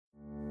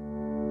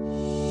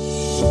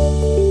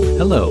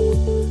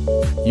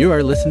Hello. You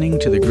are listening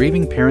to the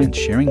Grieving Parents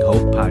Sharing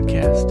Hope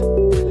podcast.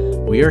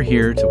 We are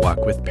here to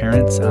walk with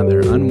parents on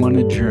their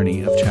unwanted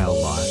journey of child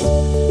loss,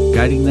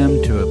 guiding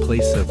them to a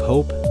place of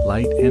hope,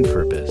 light, and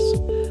purpose,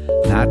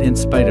 not in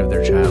spite of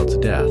their child's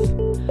death,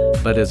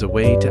 but as a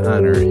way to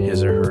honor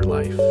his or her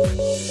life.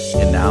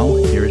 And now,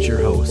 here is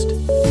your host,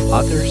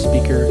 author,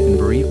 speaker, and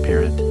bereaved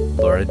parent,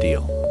 Laura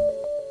Deal.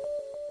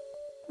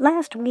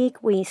 Last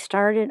week, we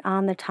started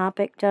on the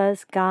topic,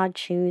 Does God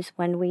Choose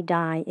When We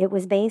Die? It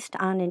was based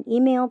on an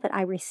email that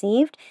I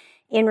received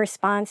in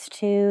response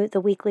to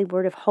the weekly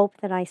word of hope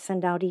that I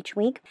send out each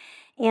week.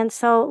 And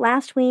so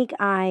last week,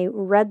 I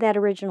read that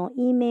original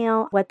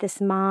email, what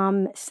this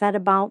mom said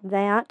about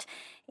that.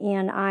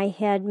 And I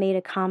had made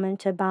a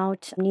comment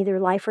about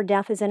neither life or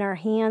death is in our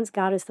hands.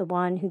 God is the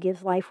one who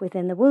gives life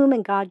within the womb,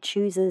 and God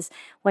chooses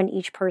when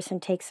each person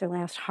takes their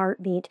last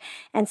heartbeat.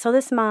 And so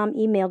this mom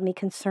emailed me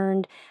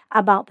concerned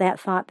about that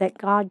thought that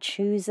God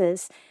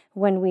chooses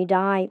when we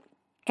die.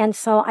 And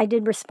so I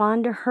did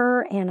respond to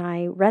her, and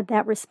I read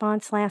that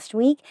response last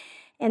week.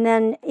 And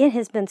then it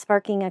has been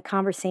sparking a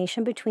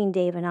conversation between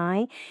Dave and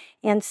I.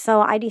 And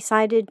so I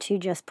decided to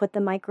just put the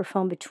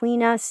microphone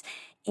between us.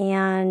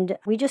 And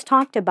we just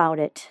talked about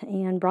it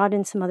and brought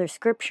in some other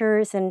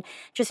scriptures and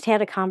just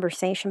had a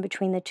conversation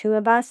between the two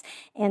of us.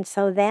 And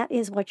so that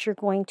is what you're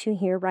going to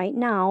hear right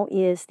now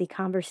is the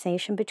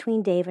conversation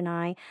between Dave and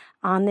I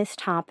on this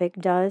topic,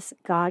 Does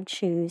God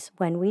Choose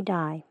When We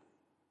Die?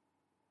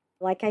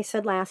 Like I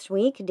said last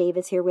week, Dave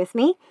is here with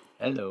me.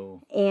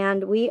 Hello.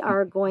 And we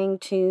are going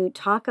to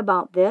talk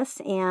about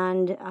this,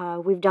 and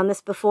we've done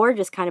this before,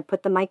 just kind of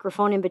put the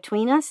microphone in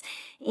between us,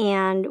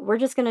 and we're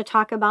just going to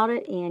talk about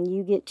it, and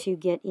you get to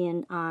get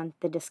in on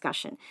the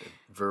discussion.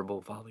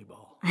 Verbal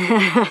volleyball.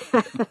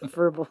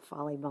 Verbal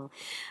volleyball.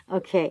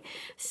 Okay,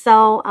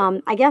 so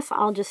I guess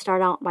I'll just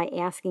start out by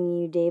asking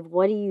you, Dave,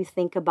 what do you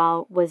think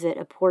about, was it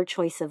a poor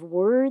choice of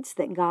words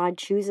that God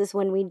chooses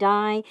when we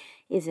die?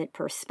 Is it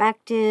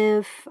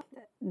perspective?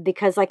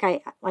 Because like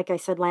I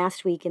said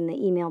last week in the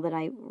email that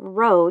I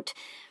wrote,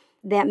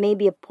 that may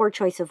be a poor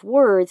choice of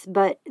words,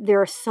 but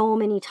there are so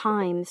many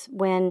times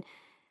when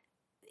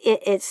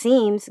it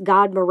seems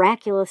God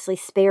miraculously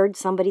spared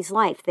somebody's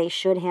life. They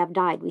should have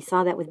died. We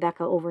saw that with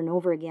Becca over and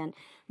over again.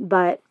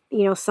 But,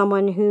 you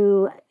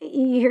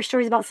hear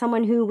stories about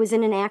someone who was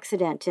in an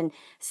accident and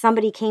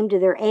somebody came to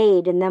their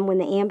aid, and then when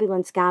the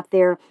ambulance got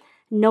there,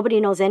 nobody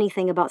knows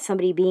anything about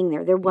somebody being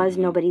there. There was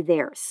nobody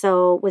there.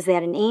 So was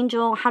that an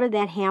angel? How did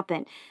that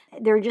happen?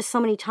 There are just so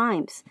many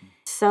times.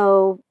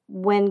 So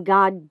when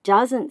God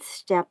doesn't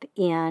step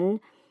in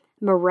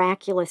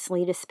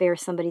miraculously to spare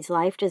somebody's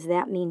life, does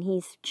that mean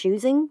he's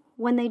choosing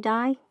when they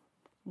die?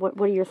 What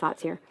are your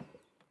thoughts here?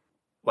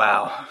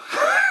 Wow.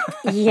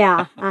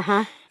 Yeah.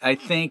 Uh-huh. I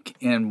think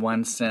in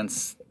one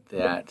sense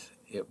that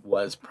it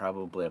was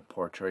probably a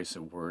poor choice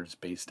of words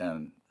based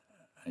on,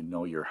 I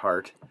know your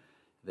heart,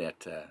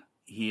 that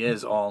he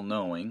is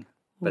all-knowing,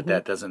 but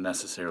that doesn't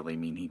necessarily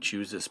mean he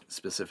chooses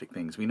specific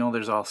things. We know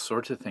there's all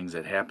sorts of things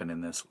that happen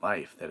in this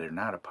life that are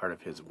not a part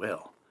of his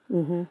will.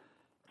 Mm-hmm.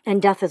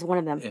 And death is one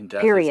of them, and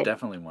death period. is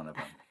definitely one of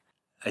them.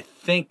 I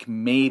think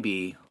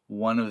maybe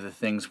one of the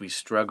things we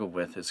struggle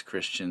with as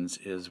Christians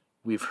is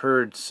we've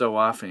heard so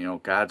often,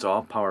 God's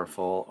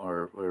all-powerful,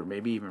 or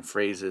maybe even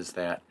phrases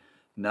that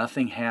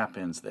nothing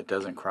happens that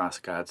doesn't cross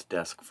God's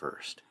desk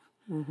first.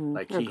 Mm-hmm.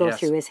 Like or go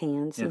through his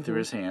hands. Yeah, through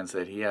his hands,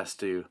 that he has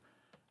to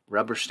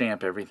rubber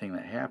stamp everything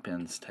that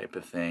happens type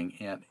of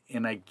thing.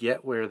 And I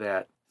get where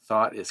that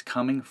thought is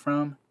coming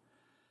from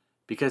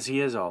because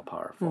he is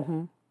all-powerful.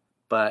 Mm-hmm.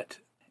 But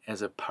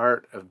as a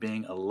part of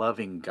being a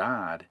loving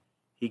God,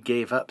 he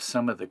gave up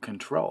some of the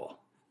control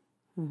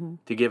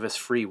to give us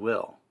free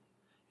will.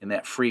 And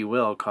that free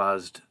will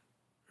caused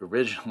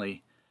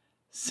originally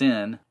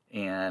sin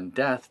and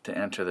death to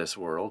enter this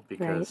world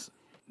because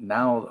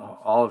now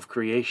all of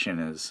creation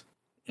is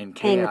in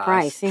chaos, the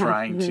price,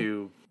 trying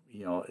to,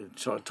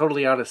 so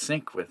totally out of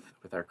sync with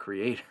our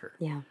Creator.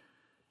 Yeah.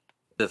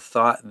 The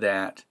thought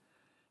that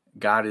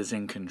God is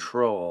in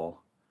control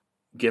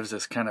gives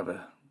us kind of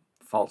a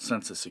false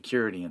sense of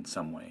security in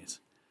some ways,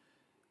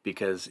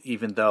 because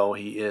even though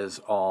he is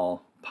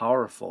all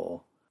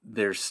powerful,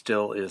 there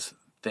still is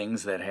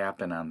things that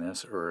happen on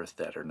this earth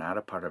that are not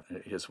a part of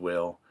his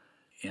will,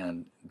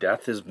 and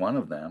death is one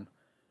of them.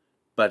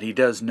 But he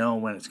does know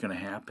when it's going to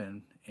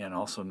happen and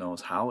also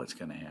knows how it's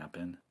going to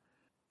happen.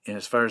 And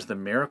as far as the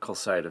miracle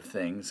side of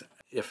things,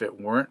 if it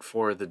weren't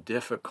for the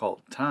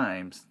difficult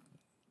times,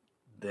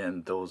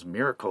 then those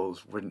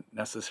miracles wouldn't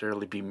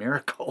necessarily be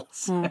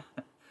miracles. Mm.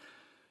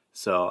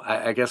 So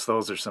I guess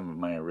those are some of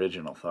my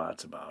original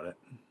thoughts about it.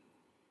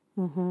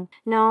 Mm-hmm.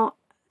 Now,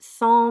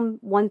 Psalm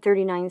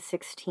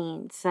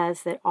 139:16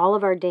 says that all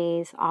of our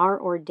days are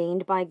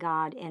ordained by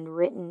God and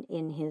written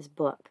in his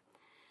book.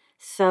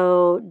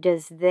 So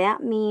does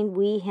that mean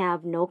we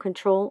have no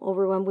control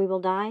over when we will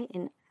die?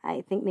 And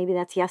I think maybe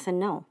that's yes and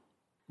no.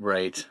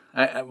 Right.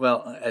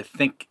 I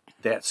think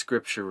that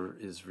scripture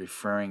is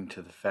referring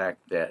to the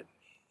fact that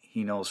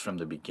he knows from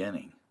the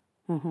beginning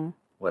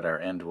what our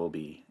end will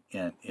be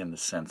in the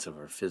sense of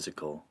our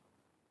physical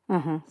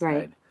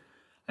Right.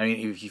 I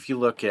mean, if you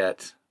look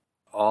at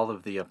all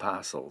of the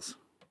apostles,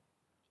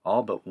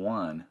 all but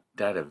one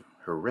died a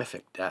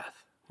horrific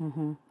death.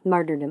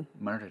 Martyrdom.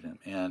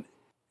 And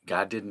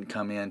God didn't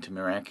come in to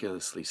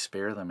miraculously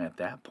spare them at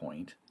that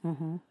point.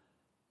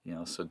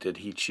 So did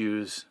he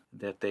choose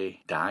that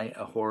they die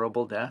a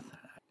horrible death?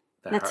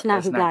 That's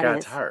not who God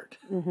God's is. heart.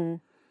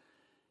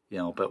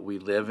 But we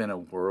live in a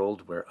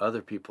world where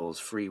other people's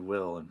free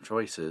will and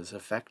choices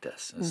affect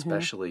us,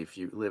 especially if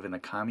you live in a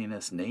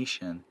communist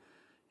nation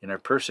and are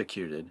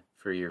persecuted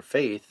for your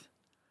faith.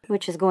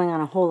 Which is going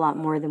on a whole lot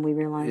more than we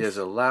realize. There's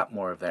a lot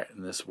more of that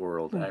in this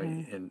world. I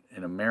mean,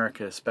 in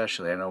America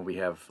especially, I know we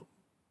have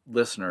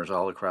listeners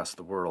all across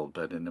the world,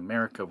 but in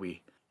America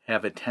we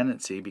have a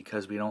tendency,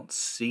 because we don't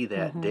see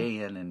that day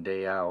in and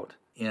day out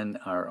in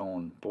our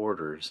own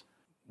borders,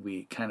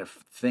 we kind of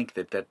think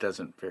that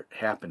doesn't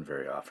happen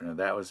very often. And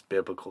that was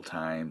biblical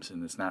times,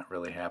 and it's not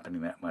really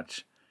happening that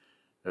much.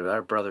 But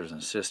our brothers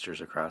and sisters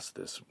across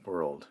this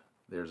world,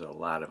 there's a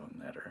lot of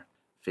them that are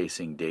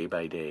facing day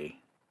by day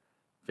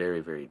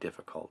very, very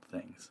difficult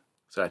things.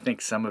 So I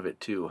think some of it,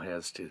 too,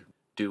 has to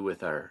do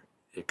with our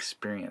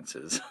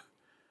experiences.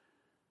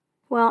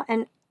 Well,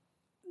 and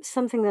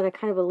something that I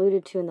kind of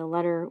alluded to in the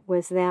letter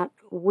was that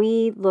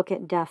we look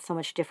at death so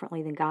much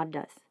differently than God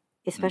does.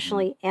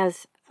 Especially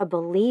as a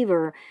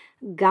believer,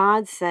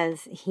 God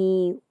says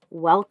he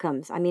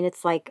welcomes. I mean,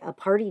 it's like a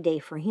party day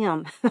for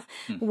him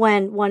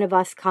when one of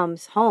us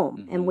comes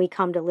home and we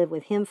come to live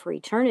with him for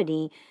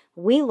eternity.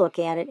 We look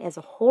at it as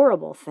a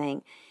horrible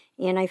thing.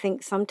 And I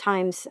think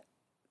sometimes,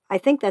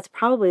 that's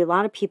probably a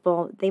lot of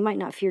people, they might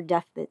not fear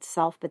death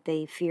itself, but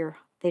they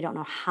don't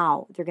know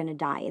how they're going to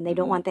die, and they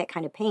don't want that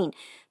kind of pain.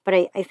 But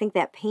I think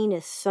that pain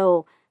is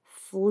so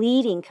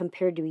fleeting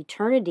compared to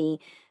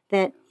eternity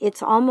that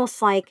it's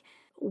almost like,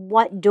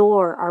 what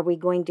door are we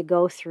going to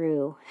go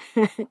through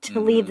to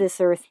leave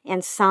this earth?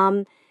 And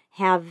some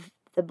have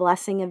the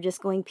blessing of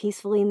just going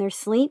peacefully in their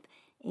sleep,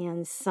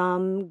 and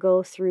some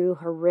go through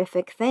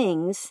horrific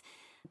things.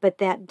 But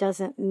that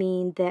doesn't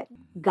mean that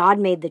God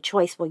made the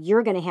choice, well,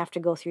 you're going to have to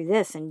go through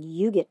this and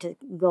you get to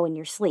go in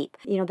your sleep.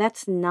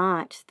 That's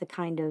not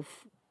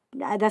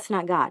that's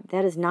not God.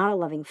 That is not a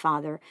loving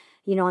Father.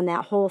 And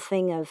that whole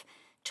thing of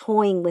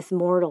toying with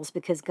mortals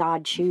because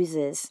God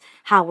chooses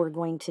how we're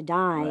going to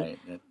die. Right.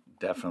 That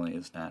definitely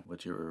is not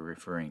what you were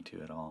referring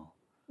to at all.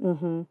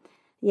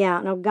 Yeah.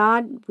 Now,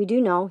 God, we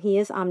do know he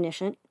is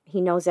omniscient. He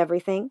knows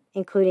everything,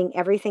 including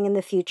everything in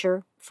the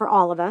future for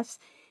all of us.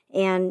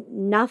 And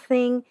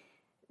nothing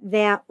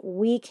that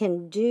we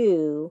can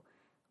do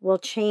will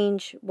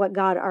change what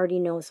God already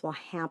knows will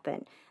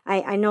happen.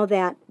 I know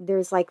that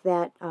there's like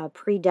that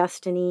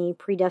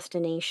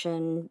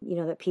predestination,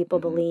 that people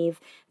believe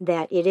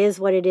that it is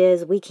what it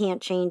is. We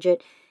can't change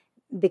it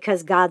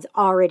because God's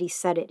already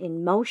set it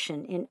in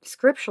motion. And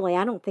scripturally,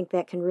 I don't think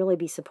that can really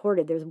be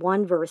supported. There's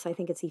one verse, I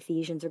think it's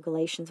Ephesians or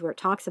Galatians, where it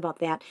talks about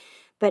that.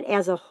 But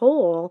as a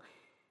whole,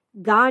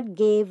 God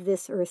gave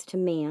this earth to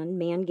man.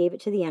 Man gave it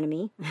to the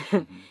enemy.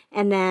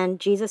 And then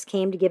Jesus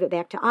came to give it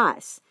back to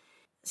us.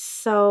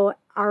 So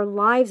our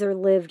lives are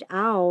lived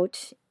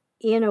out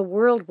in a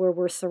world where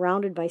we're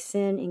surrounded by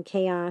sin and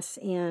chaos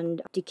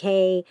and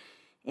decay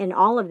and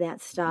all of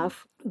that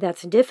stuff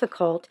that's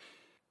difficult.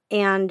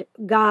 And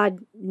God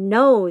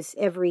knows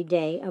every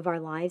day of our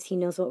lives. He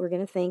knows what we're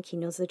going to think. He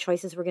knows the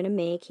choices we're going to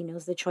make. He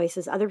knows the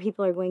choices other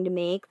people are going to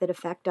make that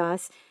affect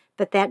us.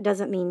 But that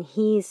doesn't mean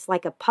he's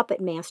like a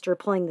puppet master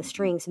pulling the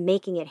strings,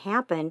 making it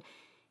happen.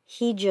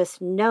 He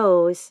just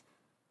knows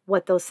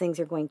what those things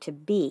are going to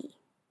be.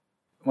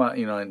 Well,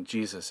 and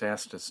Jesus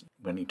asked us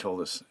when he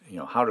told us,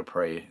 how to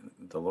pray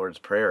the Lord's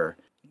Prayer.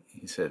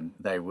 He said,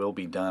 "Thy will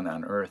be done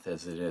on earth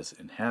as it is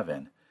in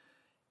heaven."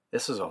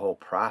 This is a whole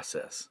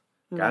process.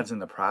 God's in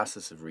the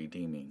process of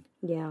redeeming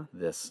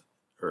this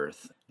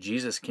earth.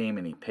 Jesus came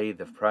and he paid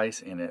the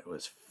price, and it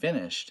was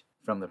finished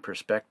from the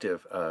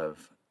perspective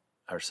of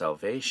our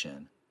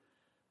salvation.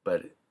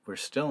 But we're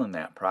still in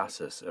that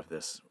process of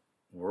this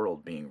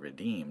world being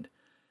redeemed.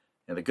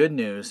 And the good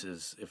news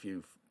is, if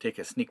you take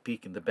a sneak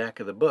peek in the back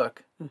of the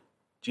book,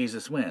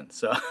 Jesus wins.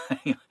 So,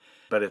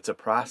 but it's a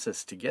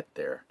process to get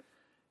there.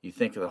 You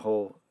think of the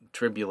whole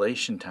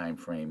tribulation time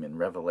frame in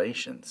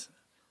Revelations.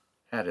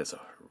 That is a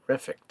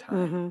horrific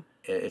time.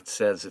 It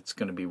says it's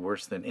going to be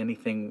worse than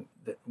anything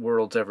the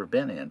world's ever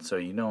been in. So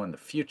in the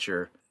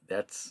future,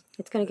 it's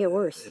going to get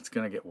worse. It's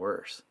going to get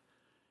worse.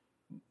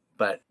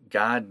 But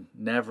God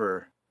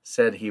never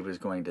said he was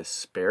going to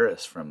spare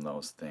us from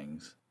those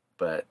things,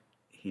 but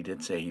he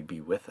did say he'd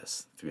be with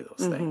us through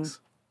those things.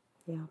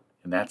 Yeah.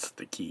 And that's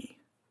the key.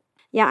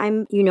 Yeah,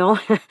 I'm,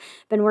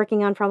 been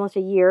working on for almost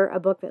a year, a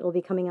book that will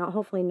be coming out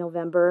hopefully in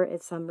November.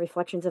 It's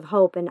Reflections of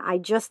Hope. And I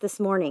just this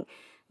morning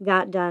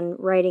got done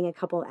writing a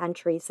couple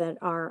entries that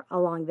are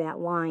along that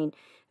line,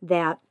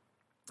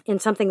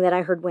 and something that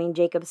I heard Wayne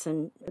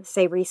Jacobson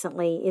say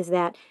recently is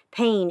that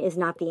pain is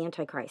not the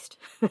Antichrist.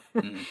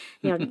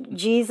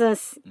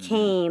 Jesus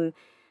came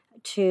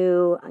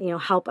to,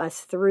 help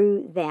us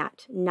through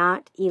that,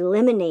 not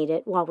eliminate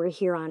it while we're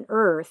here on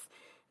earth,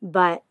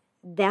 but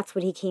that's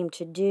what he came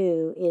to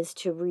do, is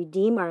to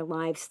redeem our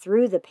lives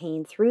through the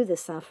pain, through the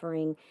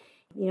suffering.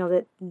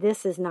 That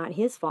this is not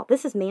his fault.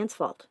 This is man's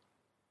fault.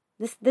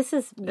 This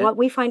is what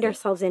we find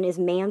ourselves in is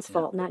man's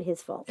fault, not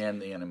his fault.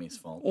 And the enemy's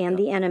fault. And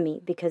the enemy,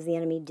 because the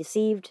enemy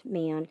deceived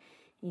man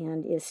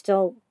and is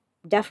still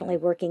definitely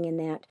working in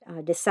that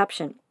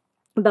deception.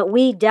 But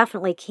we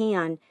definitely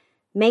can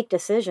make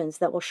decisions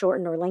that will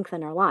shorten or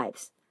lengthen our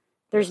lives.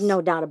 There's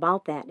no doubt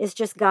about that. It's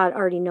just God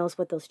already knows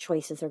what those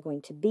choices are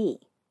going to be.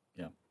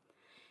 Yeah.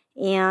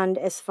 And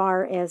as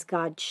far as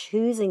God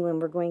choosing when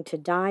we're going to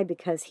die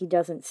because he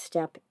doesn't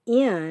step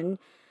in,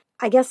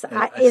 I guess,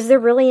 is there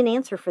really an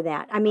answer for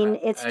that? I mean,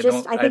 I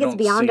think it's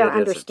beyond our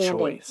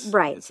understanding.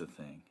 Right. It's a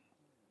thing.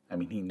 I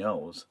mean, he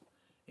knows.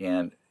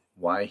 And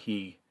why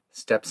he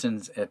steps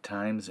in at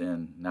times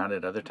and not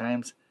at other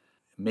times,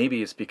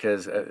 maybe it's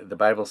because the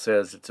Bible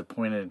says it's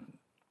appointed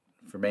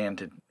for man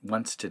to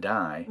wants to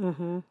die.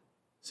 Mm-hmm.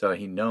 So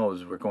he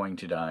knows we're going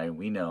to die.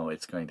 We know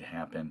it's going to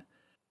happen.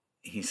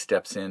 He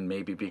steps in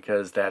maybe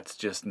because that's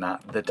just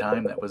not the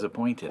time that was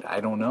appointed. I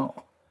don't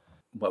know.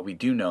 What we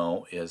do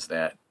know is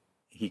that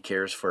he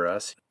cares for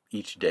us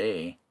each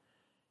day.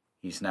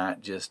 He's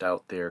not just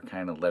out there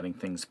kind of letting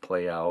things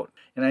play out.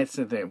 And I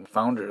think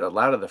a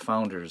lot of the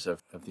founders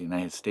of the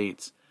United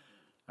States,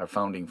 our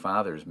founding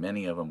fathers,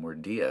 many of them were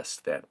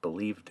deists that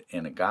believed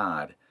in a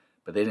God,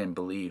 but they didn't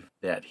believe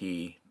that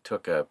he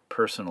took a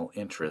personal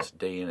interest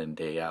day in and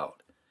day out.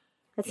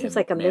 That seems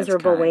like a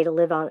miserable way to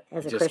live out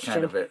as a just Christian.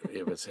 Kind of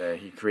it was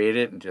he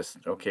created and just,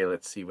 okay,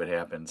 let's see what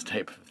happens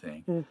type of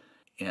thing. Mm.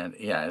 And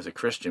as a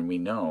Christian, we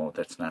know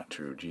that's not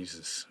true.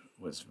 Jesus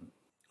was...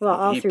 Well,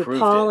 all through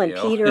Paul and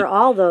Peter,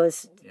 all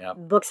those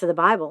books of the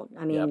Bible,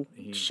 I mean,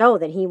 show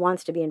that he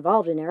wants to be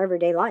involved in their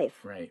everyday life.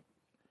 Right.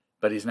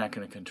 But he's not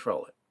going to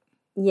control it.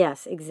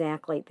 Yes,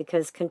 exactly,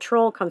 because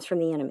control comes from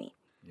the enemy.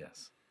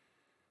 Yes.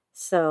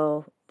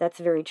 So that's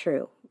very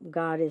true.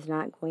 God is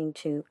not going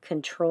to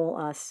control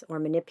us or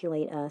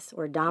manipulate us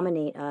or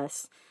dominate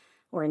us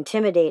or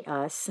intimidate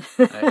us.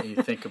 You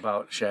think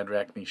about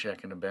Shadrach,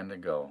 Meshach, and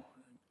Abednego.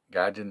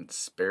 God didn't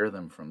spare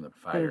them from the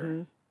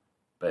fire,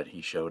 but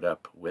he showed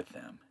up with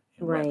them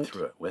and went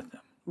through it with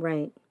them.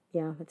 Right.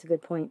 Yeah, that's a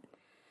good point.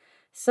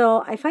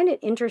 So I find it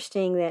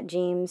interesting that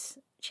James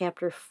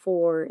chapter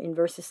 4 in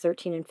verses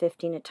 13 and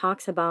 15, it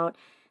talks about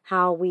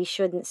how we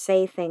shouldn't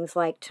say things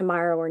like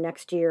tomorrow or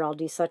next year I'll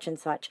do such and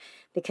such,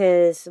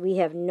 because we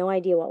have no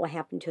idea what will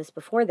happen to us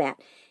before that.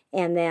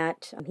 And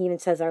that he even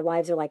says our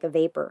lives are like a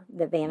vapor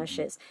that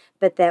vanishes,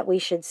 but that we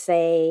should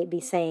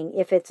be saying,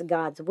 if it's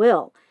God's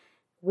will,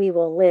 we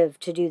will live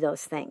to do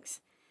those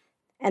things.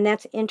 And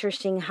that's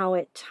interesting how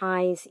it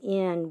ties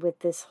in with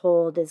this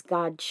whole, does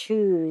God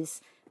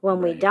choose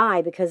when we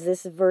die? Because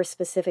this verse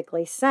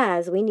specifically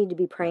says we need to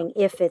be praying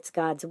if it's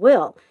God's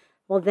will.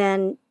 Well,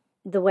 then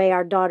the way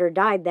our daughter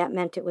died, that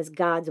meant it was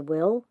God's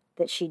will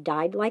that she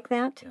died like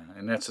that. Yeah,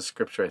 and that's a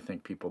scripture I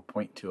think people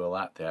point to a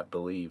lot, that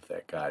believe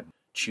that God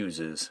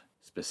chooses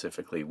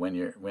specifically when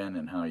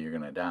and how you're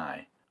going to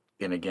die.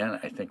 And again,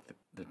 I think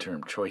the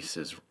term choice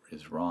is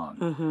wrong.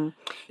 Mm-hmm.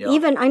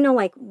 Even, I know,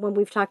 like when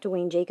we've talked to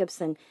Wayne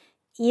Jacobson,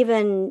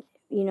 even,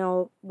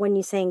 when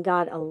you're saying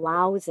God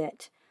allows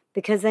it,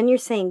 because then you're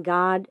saying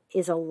God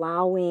is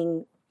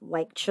allowing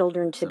like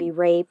children to be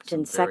raped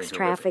and sex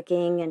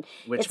trafficking, and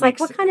it's like,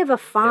 what kind of a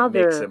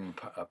father? It makes him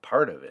a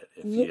part of it.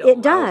 If he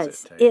it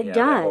does. It does.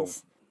 That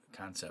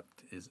whole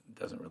concept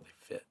doesn't really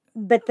fit.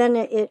 But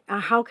then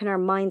how can our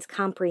minds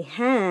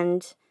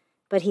comprehend?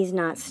 But he's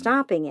not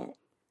stopping it.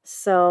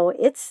 So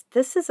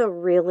this is a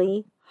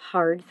really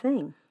hard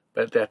thing.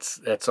 But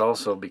that's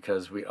also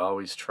because we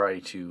always try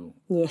to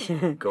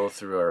go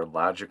through our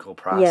logical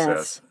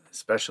process,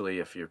 especially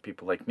if you're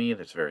people like me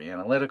that's very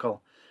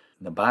analytical.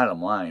 And the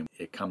bottom line,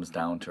 it comes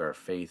down to our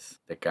faith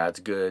that God's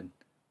good,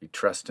 we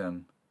trust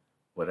him,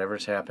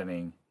 whatever's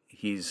happening,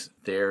 he's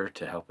there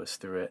to help us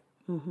through it.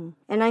 Mm-hmm.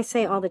 And I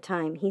say all the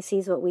time, he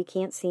sees what we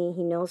can't see,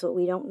 he knows what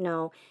we don't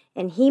know,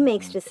 and he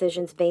makes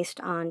decisions based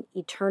on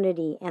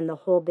eternity and the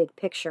whole big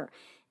picture.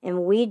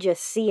 And we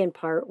just see in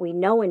part, we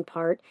know in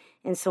part,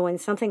 and so when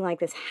something like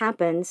this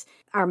happens,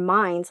 our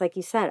minds, like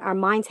you said, our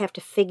minds have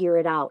to figure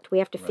it out. We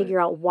have to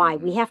figure out why.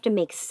 We have to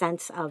make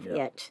sense of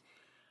it.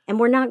 And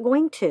we're not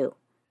going to.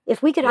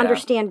 If we could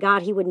understand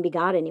God, he wouldn't be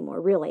God anymore,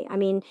 really. I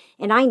mean,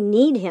 and I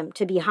need him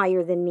to be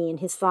higher than me in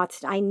his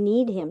thoughts. I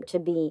need him to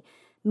be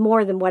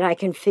more than what I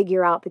can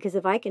figure out, because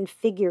if I can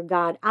figure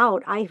God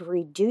out, I've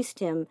reduced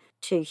him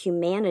to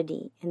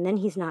humanity, and then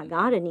he's not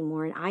God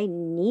anymore, and I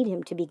need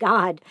him to be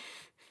God.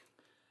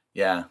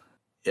 Yeah,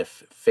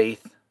 if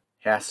faith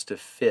has to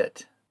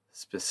fit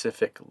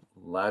specific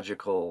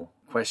logical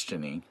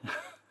questioning,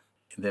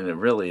 then it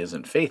really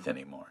isn't faith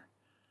anymore.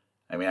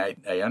 I mean,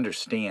 I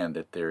understand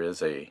that there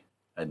is a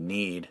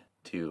need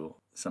to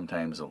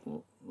sometimes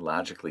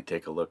logically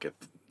take a look at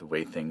the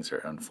way things are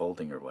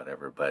unfolding or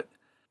whatever, but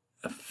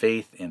a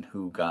faith in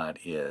who God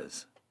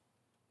is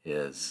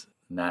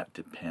not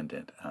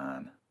dependent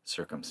on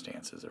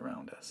circumstances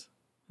around us.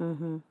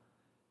 Mm-hmm.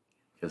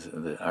 Because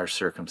our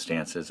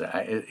circumstances,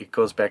 it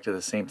goes back to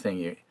the same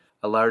thing.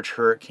 a large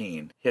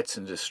hurricane hits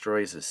and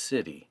destroys a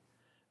city,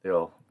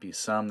 there'll be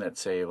some that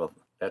say, well,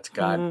 that's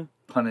God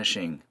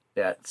punishing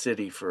that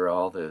city for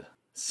all the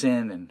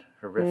sin and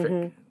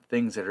horrific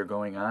things that are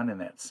going on in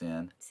that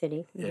city,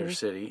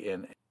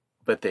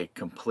 but they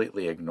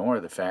completely ignore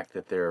the fact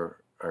that there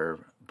are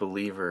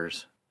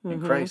believers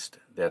in Christ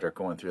that are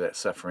going through that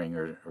suffering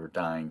or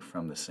dying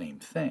from the same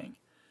thing.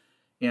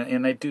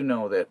 And I do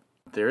know that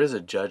there is a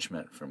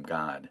judgment from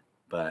God,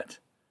 but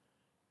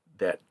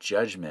that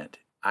judgment,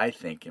 I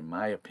think, in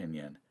my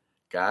opinion,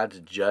 God's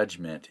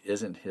judgment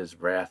isn't his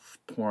wrath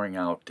pouring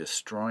out,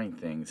 destroying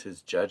things.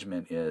 His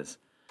judgment is,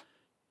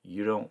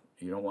 you don't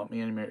want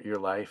me in your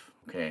life?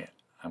 Okay,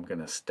 I'm going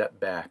to step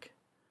back,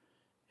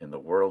 and the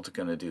world's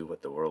going to do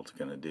what the world's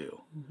going to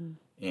do.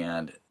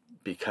 And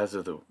because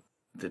of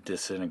the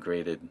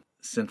disintegrated,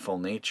 sinful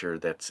nature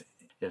that's,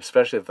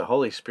 especially if the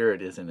Holy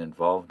Spirit isn't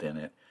involved in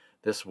it,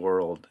 this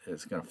world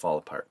is going to fall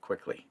apart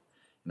quickly.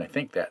 And I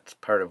think that's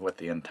part of what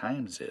the end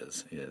times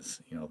is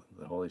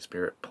the Holy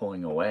Spirit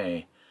pulling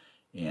away,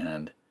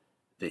 and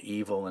the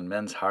evil in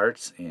men's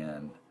hearts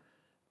and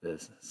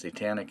the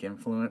satanic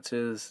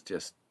influences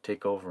just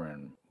take over,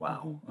 and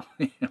wow.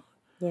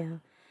 Yeah.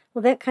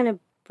 Well, that kind of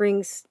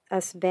brings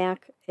us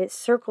back. It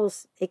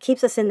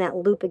keeps us in that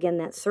loop again,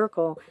 that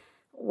circle.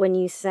 When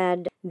you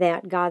said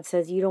that God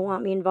says, you don't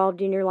want me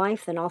involved in your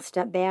life, then I'll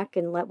step back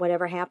and let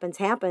whatever happens.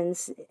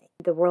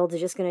 The world is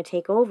just going to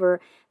take over.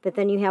 But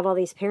then you have all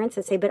these parents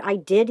that say, but I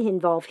did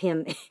involve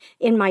him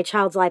in my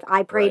child's life.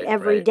 I prayed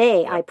every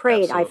day. Yep, I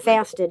prayed. Absolutely. I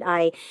fasted.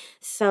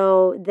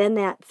 So then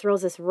that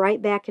throws us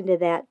right back into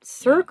that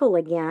circle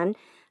again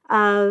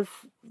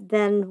of,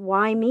 then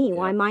why me? Yeah.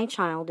 Why my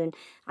child? And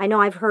I know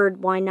I've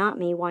heard, why not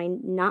me? Why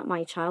not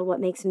my child? What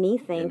makes me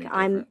think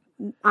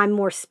I'm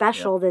more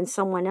special than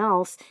someone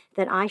else,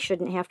 that I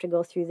shouldn't have to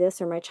go through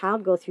this or my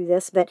child go through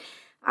this? But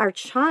our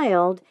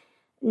child,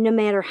 no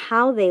matter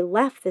how they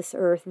left this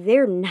earth,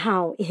 they're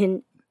now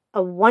in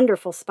a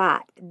wonderful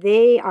spot.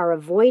 They are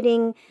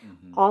avoiding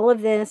all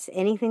of this,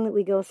 anything that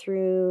we go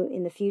through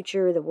in the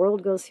future, the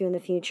world goes through in the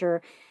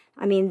future.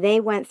 I mean,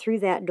 they went through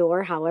that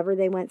door, however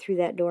they went through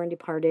that door and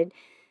departed.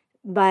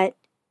 But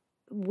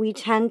we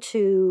tend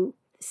to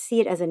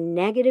see it as a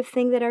negative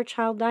thing that our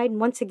child died. And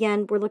once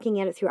again, we're looking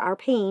at it through our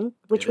pain,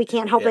 which we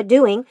can't help but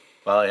doing.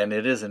 Well, and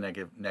it is a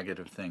negative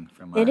thing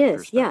from our perspective. It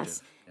is,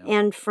 yes. Yeah.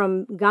 And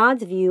from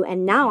God's view,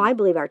 and now I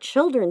believe our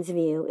children's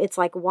view, it's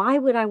like, why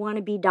would I want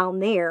to be down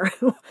there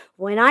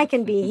when I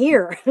can be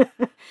here?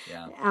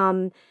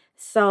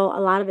 So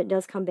a lot of it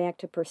does come back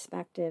to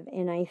perspective.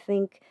 And I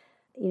think,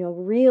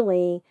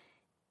 really,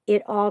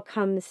 it all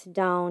comes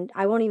down,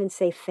 I won't even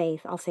say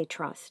faith, I'll say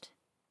trust.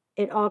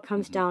 It all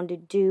comes down to,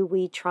 do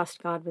we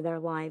trust God with our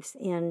lives?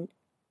 And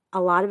a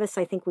lot of us,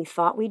 I think we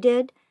thought we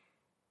did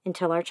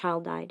until our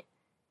child died.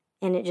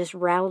 And it just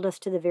rattled us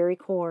to the very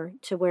core,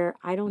 to where,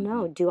 I don't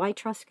know, do I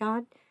trust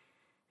God?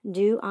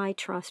 Do I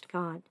trust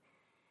God?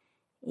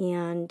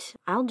 And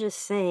I'll just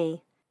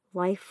say,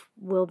 life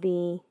will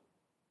be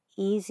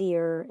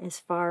easier as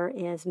far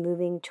as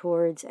moving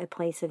towards a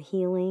place of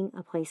healing,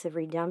 a place of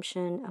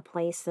redemption, a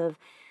place of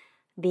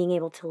being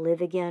able to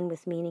live again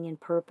with meaning and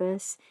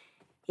purpose,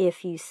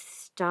 if you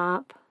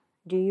stop,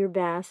 do your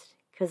best,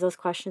 because those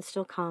questions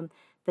still come,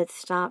 but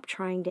stop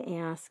trying to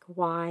ask,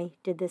 why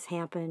did this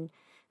happen?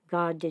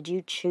 God, did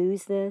you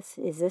choose this?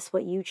 Is this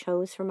what you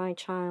chose for my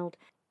child?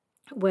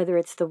 Whether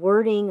it's the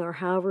wording or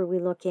however we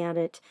look at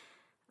it,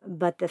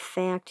 but the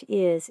fact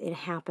is, it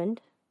happened.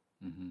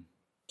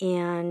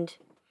 And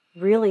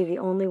really the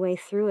only way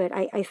through it,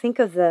 I think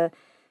of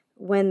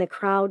when the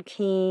crowd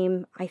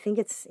came, I think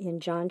it's in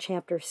John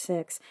chapter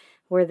 6,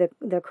 where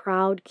the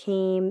crowd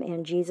came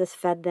and Jesus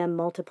fed them,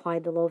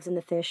 multiplied the loaves and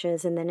the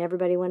fishes, and then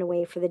everybody went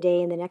away for the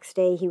day, and the next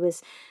day he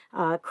was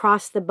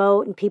crossed the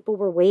boat, and people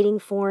were waiting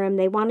for him.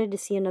 They wanted to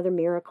see another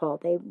miracle.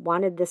 They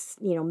wanted this,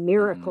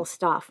 miracle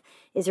stuff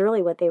is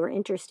really what they were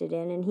interested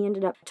in. And he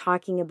ended up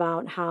talking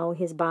about how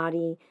his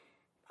body,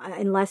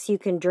 unless you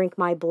can drink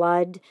my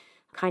blood,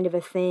 kind of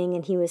a thing,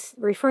 and he was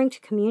referring to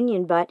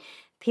communion, but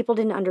people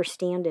didn't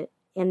understand it.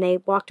 And they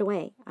walked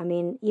away. I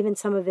mean, even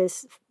some of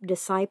his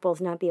disciples,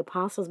 not the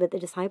apostles, but the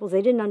disciples,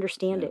 they didn't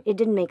understand it. It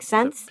didn't make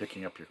sense.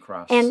 Picking up your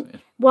cross.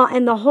 And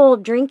the whole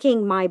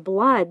drinking my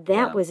blood,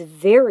 that was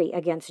very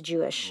against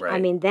Jewish. Right. I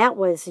mean, that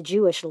was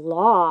Jewish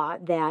law,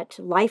 that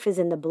life is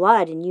in the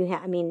blood,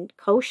 and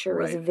kosher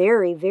is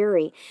very,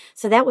 very.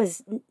 So that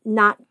was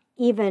not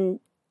even,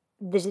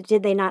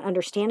 did they not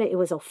understand it? It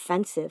was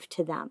offensive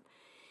to them.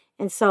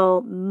 And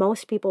so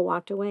most people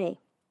walked away.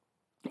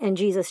 And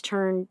Jesus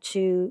turned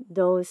to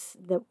those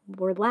that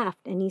were left,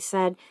 and he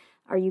said,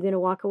 are you going to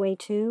walk away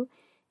too?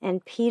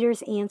 And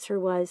Peter's answer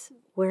was,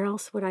 where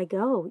else would I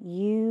go?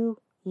 You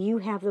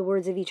have the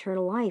words of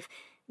eternal life.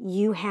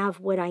 You have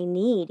what I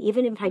need.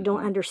 Even if I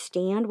don't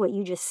understand what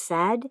you just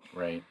said,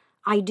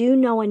 I do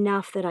know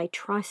enough that I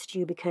trust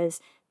you, because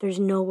there's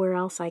nowhere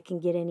else I can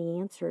get any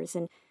answers.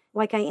 And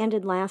like I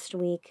ended last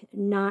week,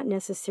 not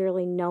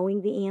necessarily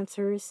knowing the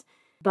answers,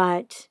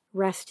 but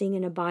resting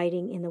and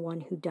abiding in the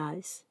one who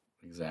does.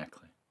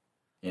 Exactly.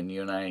 And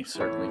you and I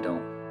certainly don't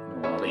know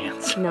all the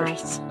answers. No,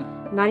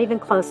 not even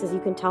close, as you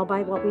can tell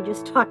by what we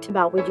just talked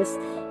about.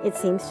 It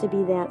seems to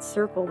be that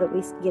circle that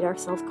we get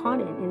ourselves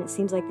caught in, and it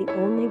seems like the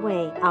only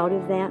way out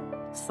of that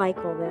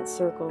cycle, that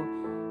circle,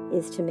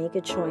 is to make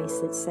a choice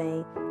that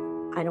say,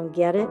 I don't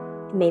get it.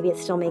 Maybe it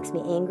still makes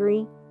me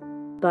angry,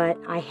 but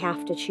I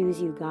have to choose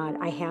you, God.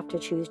 I have to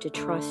choose to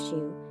trust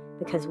you,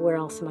 because where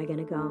else am I going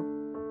to go?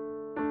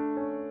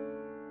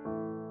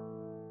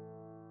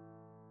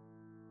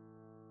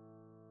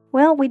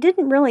 Well, we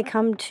didn't really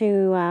come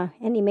to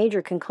any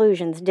major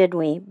conclusions, did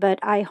we? But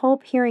I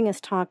hope hearing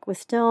us talk was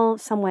still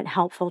somewhat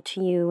helpful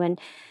to you,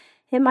 and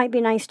it might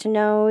be nice to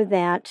know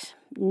that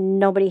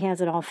nobody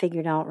has it all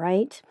figured out,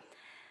 right?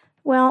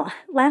 Well,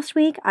 last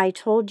week I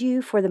told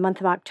you for the month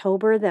of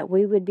October that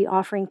we would be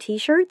offering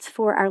t-shirts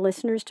for our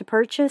listeners to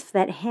purchase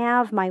that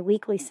have my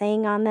weekly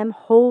saying on them,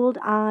 "Hold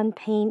on,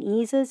 pain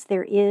eases,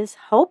 there is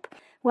hope."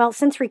 Well,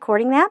 since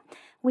recording that,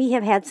 we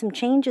have had some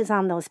changes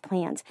on those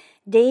plans.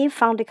 Dave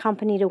found a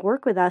company to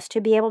work with us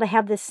to be able to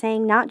have this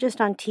saying not just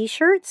on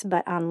t-shirts,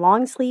 but on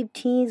long sleeve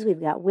tees.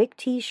 We've got wick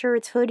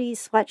t-shirts,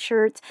 hoodies,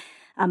 sweatshirts,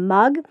 a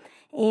mug,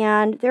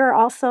 and there are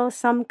also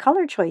some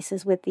color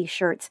choices with these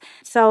shirts.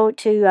 So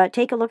to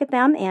take a look at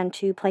them and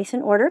to place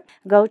an order,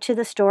 go to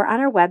the store on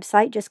our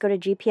website. Just go to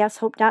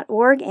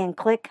gpshope.org and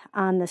click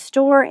on the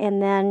store, and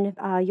then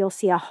you'll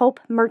see a Hope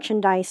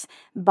merchandise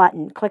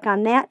button. Click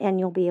on that and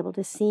you'll be able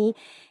to see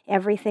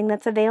everything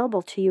that's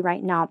available to you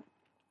right now.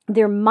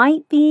 There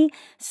might be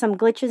some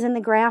glitches in the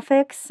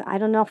graphics. I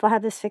don't know if I'll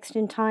have this fixed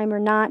in time or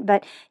not,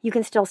 but you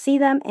can still see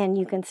them and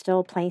you can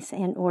still place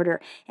an order.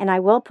 And I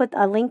will put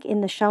a link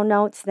in the show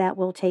notes that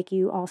will take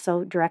you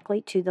also directly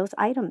to those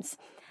items.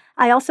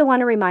 I also want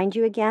to remind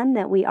you again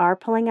that we are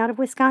pulling out of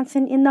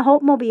Wisconsin in the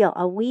Hope Mobile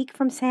a week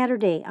from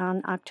Saturday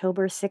on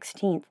October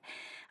 16th.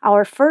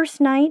 Our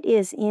first night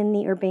is in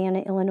the Urbana,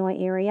 Illinois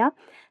area.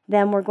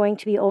 Then we're going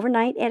to be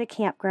overnight at a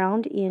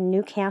campground in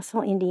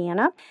Newcastle,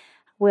 Indiana.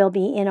 We'll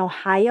be in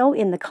Ohio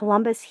in the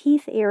Columbus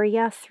Heath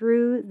area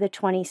through the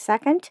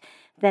 22nd,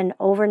 then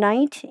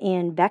overnight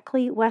in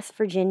Beckley, West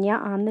Virginia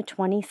on the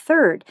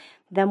 23rd.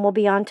 Then we'll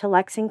be on to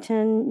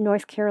Lexington,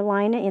 North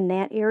Carolina in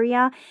that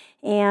area,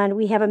 and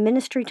we have a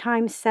ministry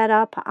time set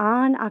up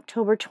on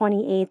October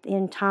 28th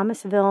in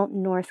Thomasville,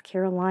 North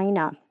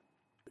Carolina.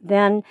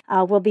 Then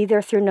we'll be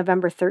there through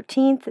November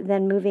 13th,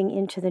 then moving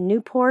into the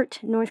Newport,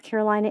 North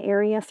Carolina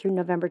area through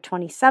November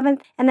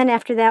 27th. And then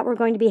after that, we're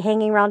going to be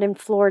hanging around in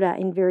Florida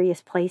in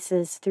various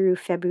places through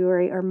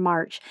February or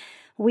March.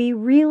 We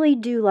really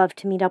do love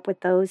to meet up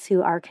with those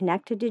who are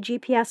connected to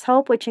GPS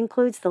Hope, which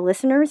includes the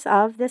listeners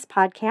of this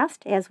podcast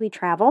as we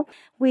travel.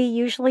 We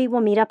usually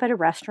will meet up at a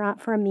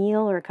restaurant for a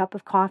meal or a cup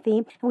of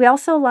coffee. We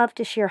also love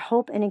to share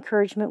hope and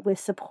encouragement with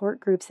support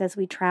groups as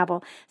we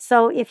travel.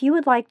 So if you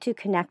would like to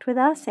connect with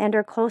us and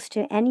are close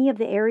to any of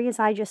the areas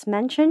I just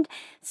mentioned,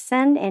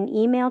 send an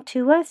email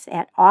to us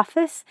at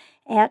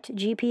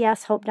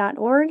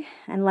office@gpshope.org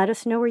and let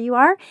us know where you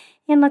are,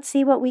 and let's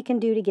see what we can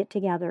do to get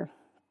together.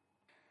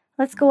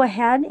 Let's go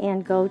ahead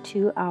and go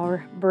to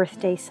our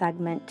birthday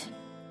segment.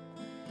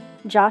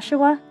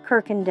 Joshua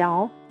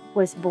Kirkendall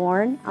was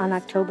born on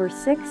October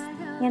 6th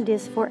and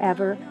is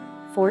forever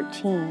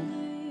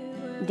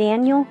 14.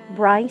 Daniel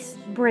Bryce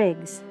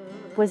Briggs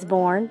was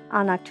born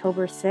on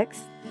October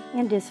 6th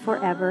and is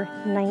forever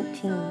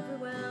 19.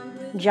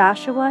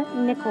 Joshua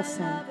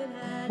Nicholson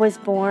was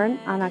born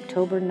on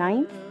October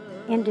 9th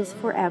and is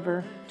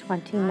forever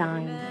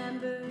 29.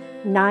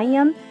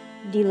 Niam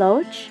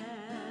Deloach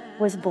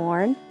was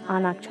born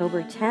on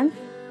October 10th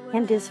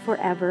and is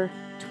forever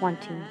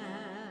 20.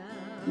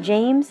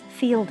 James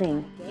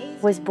Fielding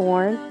was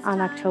born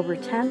on October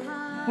 10th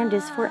and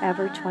is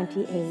forever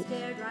 28.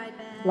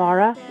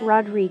 Laura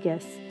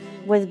Rodriguez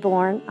was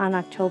born on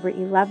October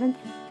 11th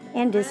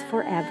and is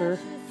forever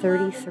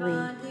 33.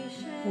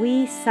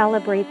 We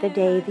celebrate the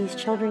day these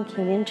children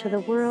came into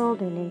the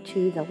world and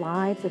into the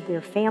lives of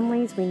their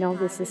families. We know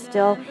this is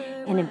still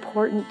an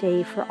important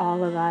day for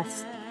all of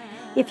us.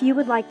 If you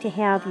would like to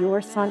have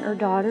your son or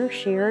daughter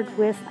shared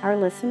with our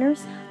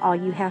listeners, all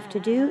you have to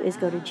do is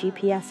go to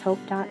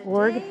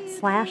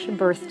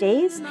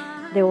gpshope.org/birthdays.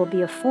 There will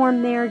be a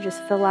form there.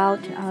 Just fill out,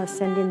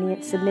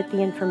 submit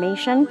the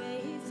information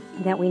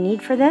that we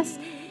need for this,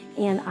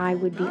 and I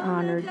would be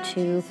honored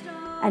to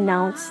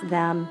announce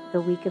them the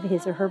week of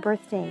his or her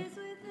birthday.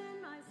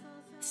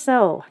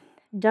 So,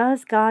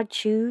 does God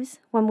choose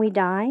when we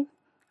die?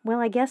 Well,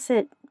 I guess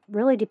it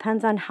really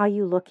depends on how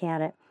you look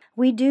at it.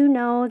 We do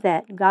know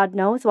that God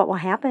knows what will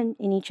happen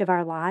in each of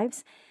our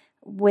lives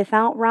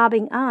without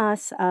robbing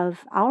us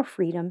of our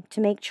freedom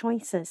to make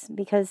choices,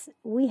 because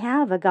we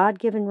have a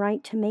God-given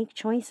right to make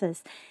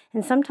choices.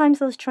 And sometimes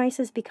those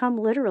choices become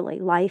literally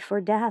life or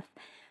death.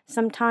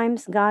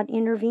 Sometimes God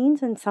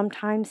intervenes and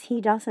sometimes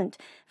He doesn't,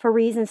 for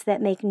reasons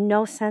that make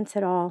no sense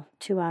at all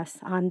to us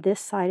on this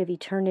side of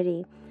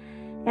eternity.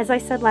 As I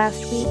said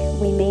last week,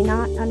 we may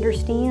not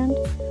understand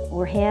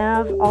or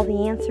have all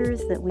the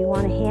answers that we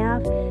want to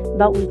have,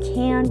 but we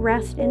can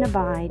rest and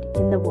abide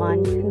in the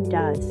one who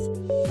does.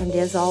 And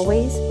as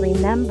always,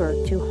 remember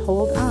to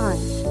hold on.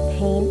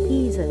 Pain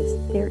eases.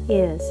 There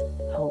is